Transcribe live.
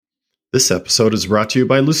This episode is brought to you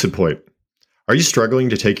by LucidPoint. Are you struggling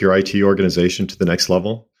to take your IT organization to the next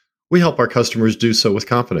level? We help our customers do so with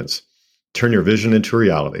confidence. Turn your vision into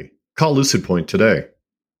reality. Call LucidPoint today.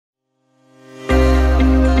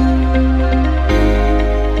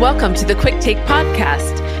 Welcome to the Quick Take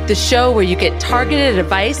Podcast, the show where you get targeted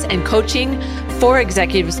advice and coaching for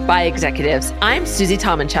executives by executives. I'm Susie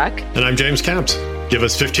Tomanchuk. And I'm James Camps. Give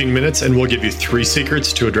us 15 minutes and we'll give you 3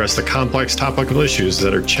 secrets to address the complex topical issues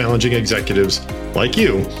that are challenging executives like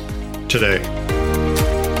you today.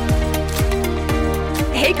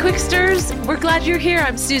 Hey, Quicksters. We're glad you're here.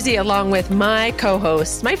 I'm Susie, along with my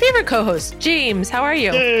co-host, my favorite co-host, James. How are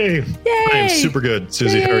you? Yay! Yay! I am super good.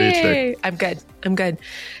 Susie, Yay! How are you today? I'm good.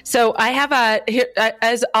 So I have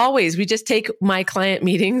as always, we just take my client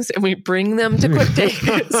meetings and we bring them to Quick Take.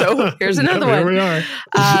 So here's another one. Here we are.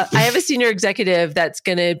 I have a senior executive that's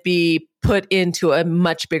going to be put into a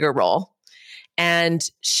much bigger role. And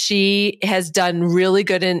she has done really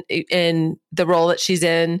good in the role that she's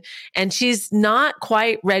in, and she's not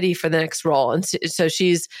quite ready for the next role. And so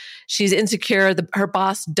she's insecure. Her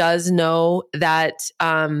boss does know that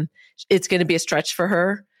it's going to be a stretch for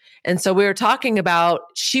her. And so we were talking about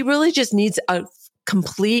she really just needs a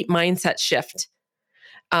complete mindset shift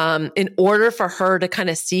in order for her to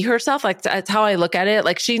kind of see herself. Like, that's how I look at it.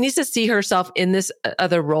 Like, she needs to see herself in this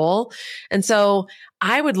other role. And so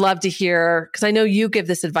I would love to hear, because I know you give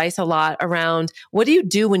this advice a lot around, what do you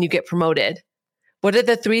do when you get promoted? What are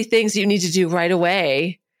the 3 things you need to do right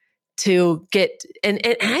away to get, and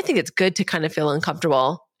I think it's good to kind of feel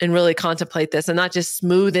uncomfortable and really contemplate this and not just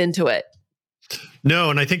smooth into it. No,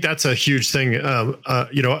 and I think that's a huge thing.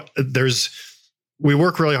 We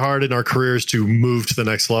work really hard in our careers to move to the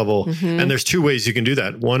next level. Mm-hmm. And there's 2 ways you can do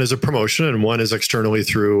that. One is a promotion and one is externally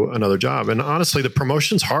through another job. And honestly, the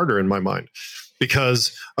promotion's harder in my mind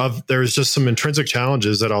because there's just some intrinsic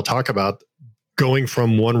challenges that I'll talk about going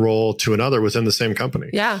from one role to another within the same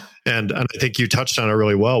company. Yeah. And I think you touched on it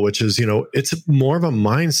really well, which is, it's more of a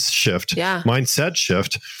mindset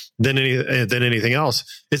shift than anything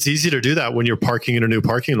else. It's easy to do that when you're parking in a new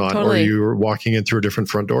parking lot or you're walking in through a different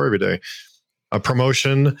front door every day. A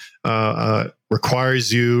promotion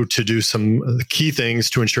requires you to do some key things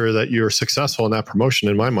to ensure that you're successful in that promotion,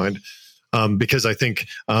 in my mind, because I think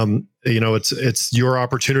it's your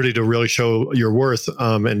opportunity to really show your worth,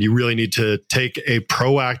 and you really need to take a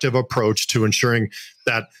proactive approach to ensuring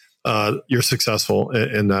that you're successful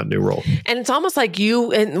in that new role. And it's almost like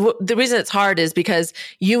the reason it's hard is because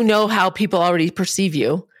you know how people already perceive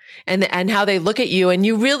you. And how they look at you. And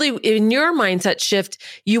you really, in your mindset shift,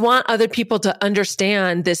 you want other people to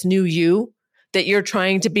understand this new you that you're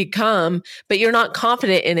trying to become, but you're not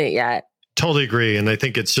confident in it yet. Totally agree. And I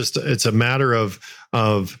think it's a matter of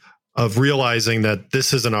realizing that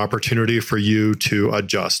this is an opportunity for you to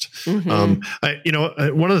adjust.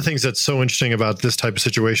 Mm-hmm. One of the things that's so interesting about this type of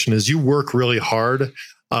situation is you work really hard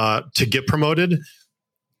to get promoted.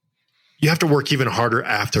 You have to work even harder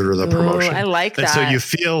after the promotion. Ooh, I like that. And so you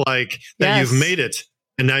feel like that you've made it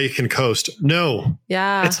and now you can coast. No.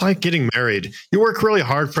 Yeah. It's like getting married. You work really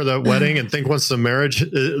hard for the wedding and think once the marriage,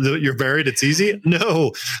 you're married, it's easy.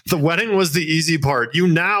 No, the wedding was the easy part. You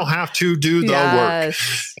now have to do the work.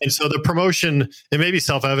 And so the promotion, it may be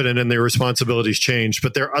self-evident and their responsibilities change,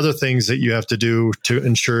 but there are other things that you have to do to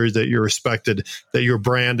ensure that you're respected, that your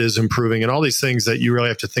brand is improving, and all these things that you really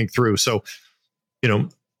have to think through. So,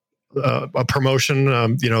 a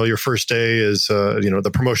promotion, your first day is,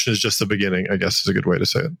 the promotion is just the beginning, I guess is a good way to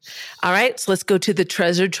say it. All right. So let's go to the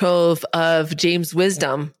treasure trove of James'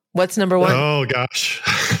 wisdom. What's number 1? Oh, gosh.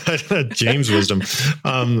 James' wisdom.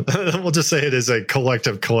 We'll just say it is a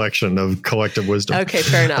collective collection of collective wisdom. Okay,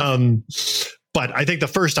 fair enough. But I think the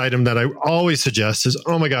first item that I always suggest is,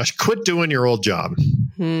 oh my gosh, quit doing your old job.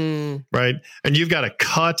 Right? And you've got to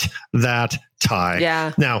cut that tie.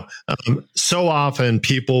 Yeah. Now, so often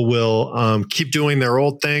people will keep doing their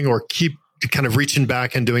old thing or keep kind of reaching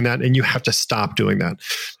back and doing that. And you have to stop doing that.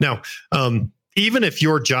 Now, even if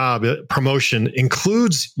your job promotion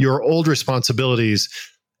includes your old responsibilities,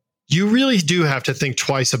 you really do have to think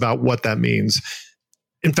twice about what that means.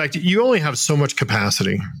 In fact, you only have so much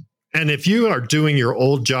capacity. And if you are doing your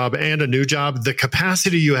old job and a new job, the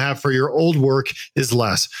capacity you have for your old work is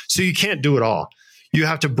less. So you can't do it all. You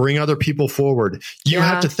have to bring other people forward. You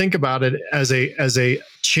have to think about it as a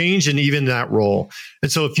change in even that role. And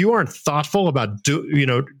so if you aren't thoughtful about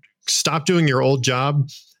stop doing your old job,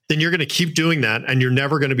 then you're going to keep doing that and you're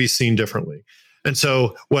never going to be seen differently. And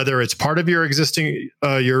so whether it's part of your existing,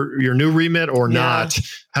 your new remit or not,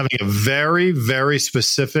 having a very, very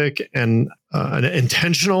specific and an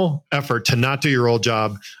intentional effort to not do your old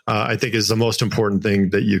job, I think is the most important thing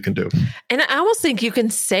that you can do. And I almost think you can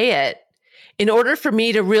say it. In order for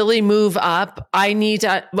me to really move up, I'm going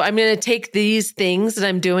to take these things that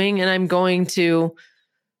I'm doing and I'm going to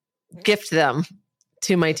gift them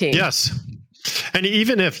to my team. Yes. And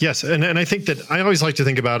even if, and I think that I always like to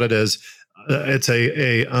think about it as there's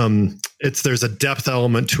a depth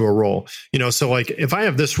element to a role, so like if I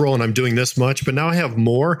have this role and I'm doing this much, but now I have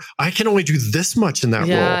more, I can only do this much in that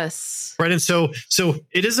role. Right. And so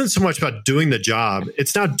it isn't so much about doing the job.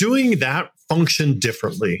 It's now doing that function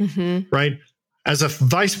differently. Right. As a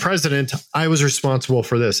vice president, I was responsible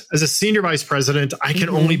for this. As a senior vice president, I can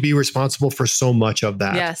only be responsible for so much of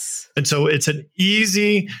that. Yes. And so it's an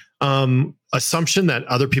easy assumption that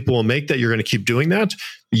other people will make that you're going to keep doing that.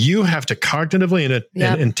 You have to cognitively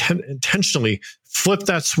and intentionally flip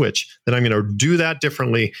that switch, that I'm going to do that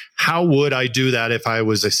differently. How would I do that if I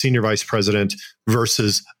was a senior vice president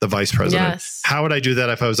versus the vice president? Yes. How would I do that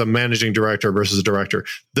if I was a managing director versus a director?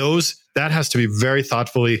 That has to be very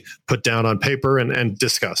thoughtfully put down on paper and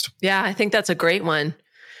discussed. Yeah, I think that's a great one.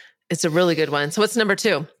 It's a really good one. So what's number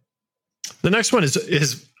 2? The next one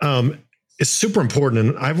is super important.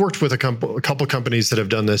 And I've worked with a couple companies that have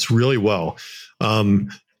done this really well. And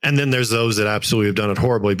then there's those that absolutely have done it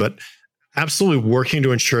horribly, but absolutely working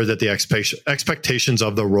to ensure that the expectations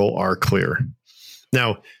of the role are clear.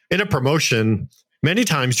 Now, in a promotion, many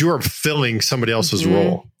times you are filling somebody else's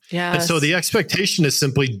role. Yes. And so the expectation is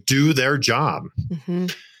simply do their job.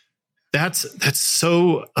 That's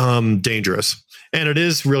so dangerous. And it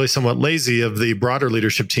is really somewhat lazy of the broader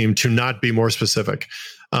leadership team to not be more specific.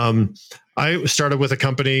 I started with a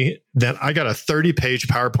company that I got a 30-page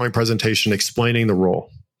PowerPoint presentation explaining the role.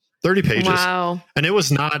 30 pages. Wow. And it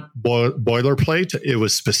was not boilerplate. It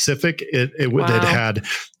was specific. It had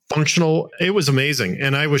functional. It was amazing.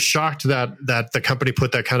 And I was shocked that the company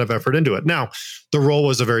put that kind of effort into it. Now, the role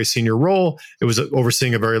was a very senior role. It was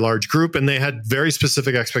overseeing a very large group, and they had very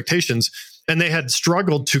specific expectations, and they had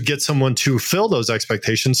struggled to get someone to fill those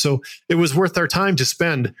expectations. So it was worth their time to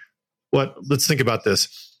spend let's think about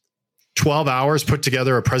this. 12 hours put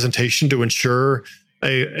together a presentation to ensure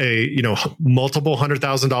a multiple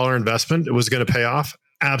 $100,000 investment, it was going to pay off.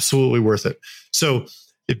 Absolutely worth it. So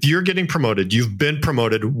if you're getting promoted, you've been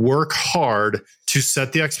promoted, work hard to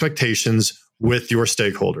set the expectations with your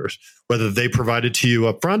stakeholders, whether they provided to you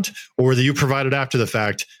up front or whether you provided after the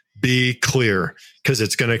fact. Be clear, because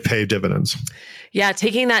it's going to pay dividends. Yeah,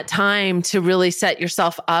 taking that time to really set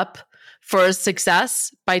yourself up for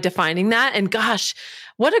success by defining that. And gosh,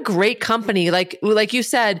 what a great company. Like you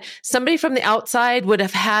said, somebody from the outside would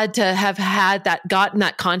have had to have gotten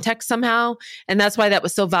that context somehow. And that's why that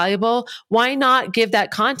was so valuable. Why not give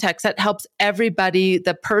that context? That helps everybody,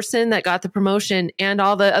 the person that got the promotion and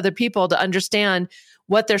all the other people, to understand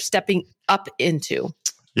what they're stepping up into.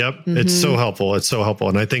 Yep. It's so helpful. It's so helpful.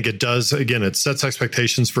 And I think it does, again, it sets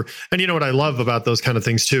expectations and you know what I love about those kind of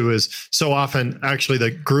things too, is so often actually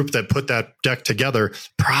the group that put that deck together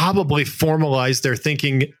probably formalized their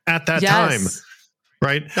thinking at that time.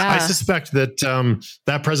 Right. Yeah. I suspect that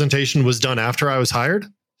that presentation was done after I was hired.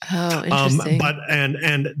 Oh, interesting.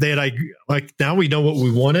 And they had now we know what we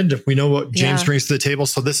wanted. We know what James brings to the table.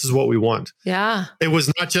 So this is what we want. Yeah. It was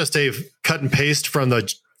not just a cut and paste from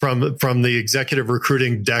the executive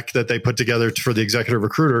recruiting deck that they put together for the executive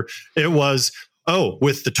recruiter. It was,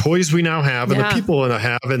 with the toys we now have and the people I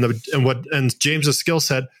have and James's skill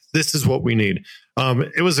set, this is what we need.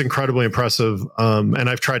 It was incredibly impressive. And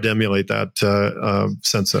I've tried to emulate that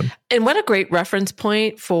since then. And what a great reference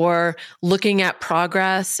point for looking at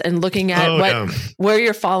progress and looking at where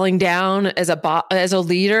you're falling down as a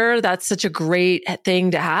leader. That's such a great thing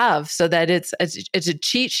to have, so that it's a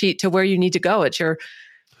cheat sheet to where you need to go. It's your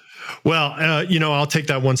Well, I'll take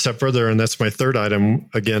that one step further, and that's my third item.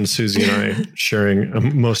 Again, Susie and I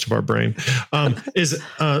sharing most of our brain.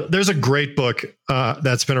 There's a great book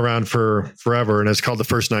that's been around for forever, and it's called The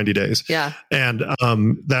First 90 Days. Yeah, and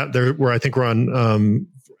I think we're on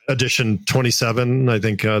edition 27. I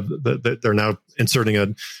think they're now inserting a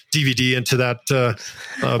DVD into that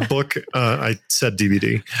book. I said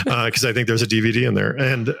DVD because I think there's a DVD in there,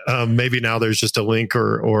 and maybe now there's just a link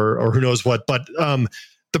or who knows what, but.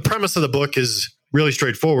 The premise of the book is really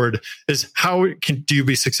straightforward, is how do you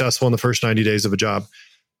be successful in the first 90 days of a job?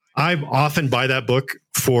 I often buy that book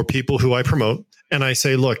for people who I promote, and I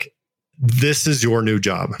say, look, this is your new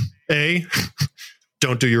job.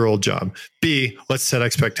 don't do your old job. B, let's set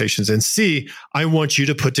expectations. And C, I want you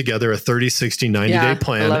to put together a 30, 60, 90-day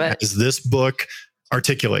plan as this book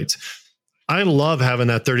articulates. I love having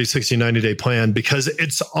that 30, 60, 90-day plan because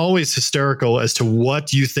it's always hysterical as to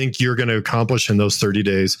what you think you're going to accomplish in those 30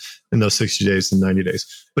 days, in those 60 days and 90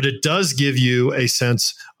 days. But it does give you a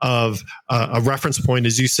sense of a reference point,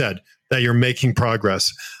 as you said, that you're making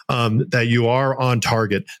progress, that you are on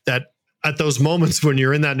target, that at those moments when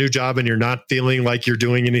you're in that new job and you're not feeling like you're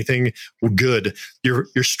doing anything good, you're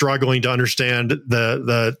struggling to understand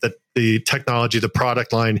the technology, the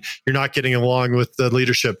product line, you're not getting along with the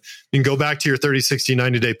leadership. You can go back to your 30, 60,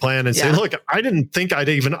 90-day plan and say, look, I didn't think I'd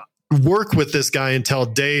even work with this guy until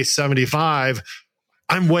day 75.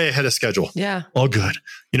 I'm way ahead of schedule. Yeah. All good.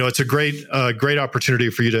 It's a great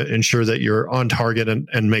opportunity for you to ensure that you're on target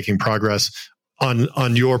and making progress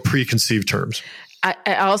on your preconceived terms.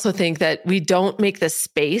 I also think that we don't make the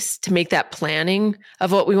space to make that planning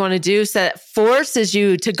of what we want to do. So that forces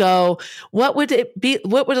you to go, what would it be?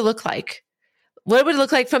 What would it look like? What would it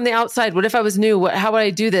look like from the outside? What if I was new? How would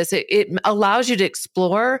I do this? It allows you to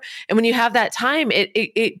explore. And when you have that time,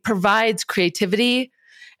 it provides creativity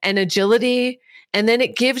and agility. And then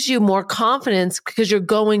it gives you more confidence because you're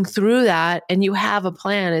going through that and you have a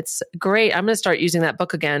plan. It's great. I'm going to start using that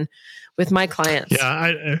book again with my clients.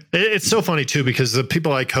 Yeah, it's so funny too, because the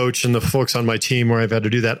people I coach and the folks on my team where I've had to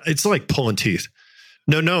do that, it's like pulling teeth.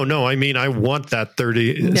 No. I mean, I want that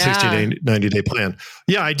 30, 60, 90-day plan.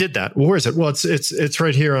 Yeah, I did that. Where is it? Well, it's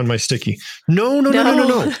right here on my sticky. No.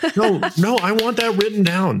 I want that written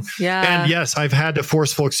down. Yeah. And yes, I've had to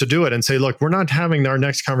force folks to do it and say, look, we're not having our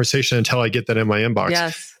next conversation until I get that in my inbox.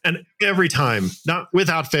 Yes. And every time, not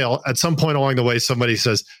without fail, at some point along the way, somebody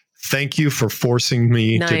says, thank you for forcing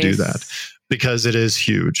me to do that, because it is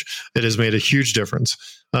huge. It has made a huge difference.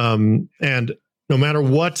 And no matter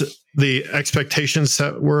what the expectations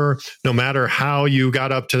set were, no matter how you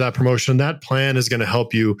got up to that promotion, that plan is going to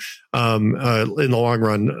help you in the long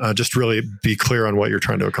run, just really be clear on what you're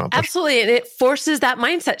trying to accomplish. Absolutely. And it forces that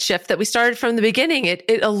mindset shift that we started from the beginning.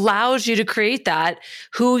 It allows you to create that,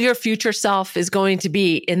 who your future self is going to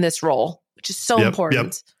be in this role, which is so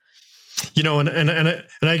important. And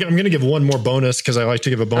I'm going to give one more bonus because I like to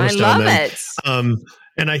give a bonus. I love it.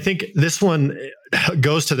 And I think this one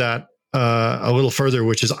goes to that a little further,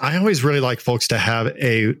 which is I always really like folks to have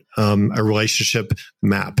a relationship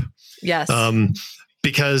map. Yes.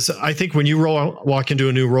 Because I think when you walk into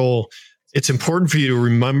a new role, it's important for you to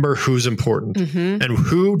remember who's important and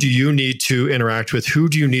who do you need to interact with, who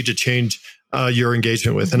do you need to change your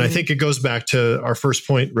engagement with. And I think it goes back to our first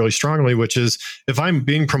point really strongly, which is if I'm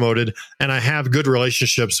being promoted and I have good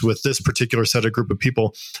relationships with this particular set of group of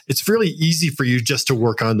people, it's really easy for you just to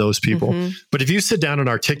work on those people. But if you sit down and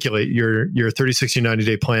articulate your 30, 60,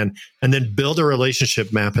 90-day plan and then build a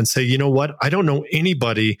relationship map and say, you know what, I don't know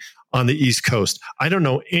anybody on the East Coast. I don't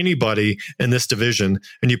know anybody in this division.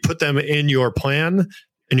 And you put them in your plan,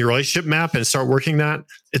 in your relationship map, and start working that,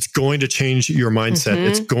 it's going to change your mindset.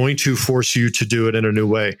 It's going to force you to do it in a new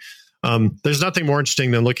way. There's nothing more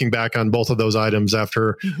interesting than looking back on both of those items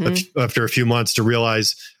after a few months to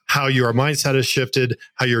realize how your mindset has shifted,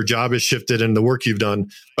 how your job has shifted, and the work you've done.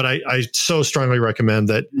 But I so strongly recommend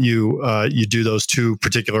that you do those two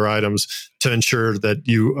particular items to ensure that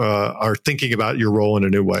you are thinking about your role in a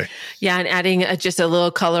new way. Yeah, and adding just a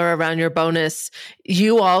little color around your bonus.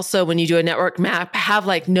 You also, when you do a network map, have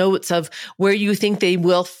like notes of where you think they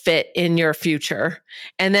will fit in your future,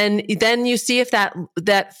 and then you see if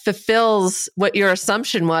that fulfills what your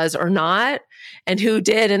assumption was or not, and who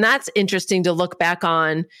did. And that's interesting to look back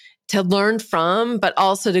on, to learn from, but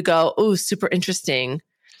also to go, oh, super interesting.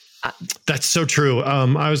 That's so true.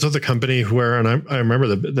 I was with a company where, and I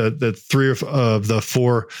remember the three of the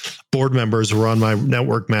four board members were on my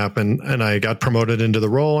network map, and I got promoted into the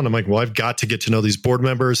role. And I'm like, well, I've got to get to know these board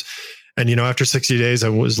members. And, after 60 days, I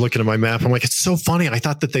was looking at my map. I'm like, it's so funny. I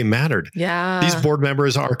thought that they mattered. Yeah. These board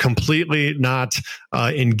members are completely not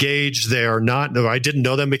engaged. They are not, I didn't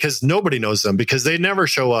know them because nobody knows them because they never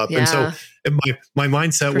show up. Yeah. And so my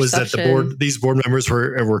mindset was that these board members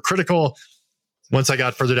were critical. Once I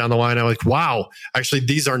got further down the line, I'm like, wow, actually,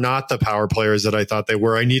 these are not the power players that I thought they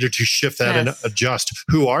were. I needed to shift that and adjust.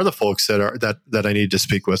 Who are the folks that I need to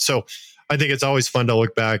speak with? So I think it's always fun to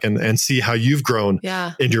look back and see how you've grown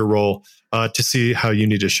in your role to see how you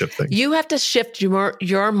need to shift things. You have to shift your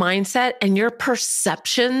mindset, and your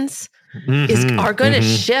perceptions are going to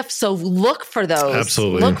shift. So look for those.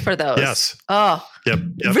 Absolutely. Look for those. Yes. Oh, yep.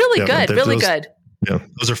 Really good. Really good. Yeah,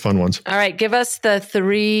 those are fun ones. All right, give us the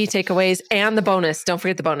 3 takeaways and the bonus. Don't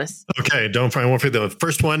forget the bonus. Okay, I won't forget the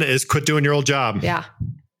first one is quit doing your old job. Yeah.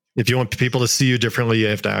 If you want people to see you differently, you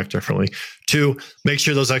have to act differently. 2, make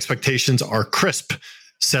sure those expectations are crisp.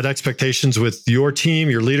 Set expectations with your team,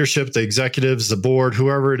 your leadership, the executives, the board,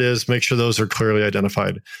 whoever it is, make sure those are clearly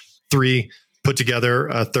identified. 3, put together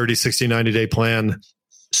a 30, 60, 90-day plan.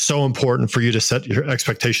 So important for you to set your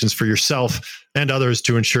expectations for yourself and others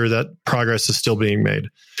to ensure that progress is still being made.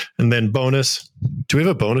 And then bonus. Do we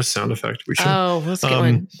have a bonus sound effect? We should. Oh, let's get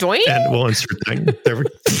one. Doing? And we'll insert that. There we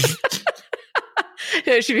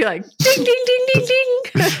It should be like ding, ding, ding, ding,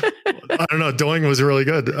 ding. I don't know. Doing was really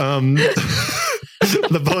good.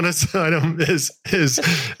 The bonus item is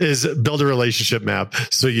build a relationship map,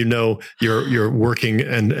 so you know you're working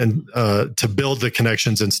and to build the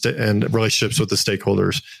connections and relationships with the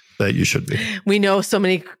stakeholders that you should be. We know so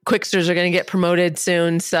many Quicksters are going to get promoted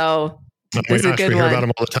soon, so this is a good we one. hear about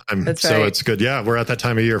them all the time. That's so right. it's good. Yeah, we're at that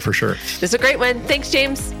time of year for sure. This is a great one. Thanks,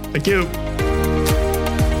 James. Thank you.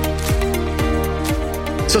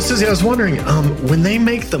 So, Susie, I was wondering, when they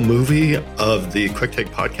make the movie of the Quick Take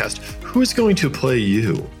podcast, who is going to play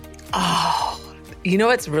you? Oh, you know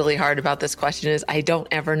what's really hard about this question is I don't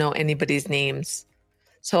ever know anybody's names.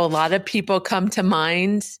 So a lot of people come to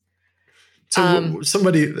mind. So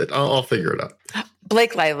somebody that I'll figure it out.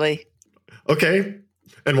 Blake Lively. Okay.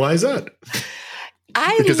 And why is that?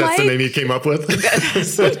 Because that's the name you came up with?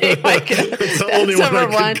 That's the name it's the only one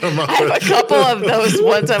I could come up with. I have a couple of those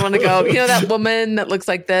ones I want to go. You know that woman that looks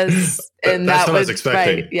like this? And that's that what I was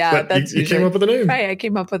expecting. Right. Yeah, but you came up with a name. Right, I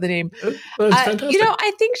came up with a name. That's fantastic. You know,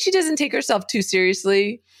 I think she doesn't take herself too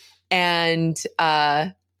seriously. And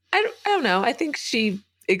I don't know. I think she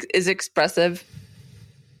is expressive.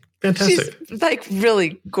 Fantastic. She's like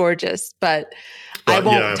really gorgeous, but I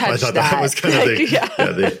won't touch that. That was kind of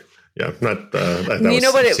you know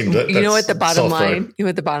what the bottom line? You know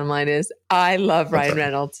what the bottom line is? I love Ryan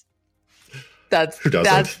Reynolds. That's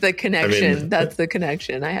the connection. I mean, that's the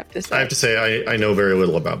connection. I have to say. I have to say I know very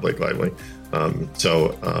little about Blake Lively.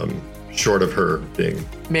 Short of her being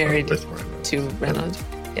married to Reynolds.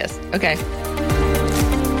 Yes. Okay.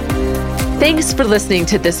 Thanks for listening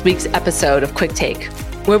to this week's episode of Quick Take,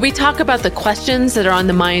 where we talk about the questions that are on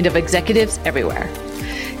the mind of executives everywhere.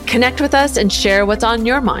 Connect with us and share what's on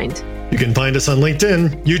your mind. You can find us on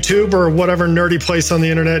LinkedIn, YouTube, or whatever nerdy place on the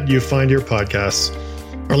internet you find your podcasts.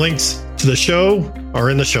 Our links to the show are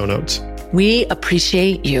in the show notes. We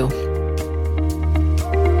appreciate you.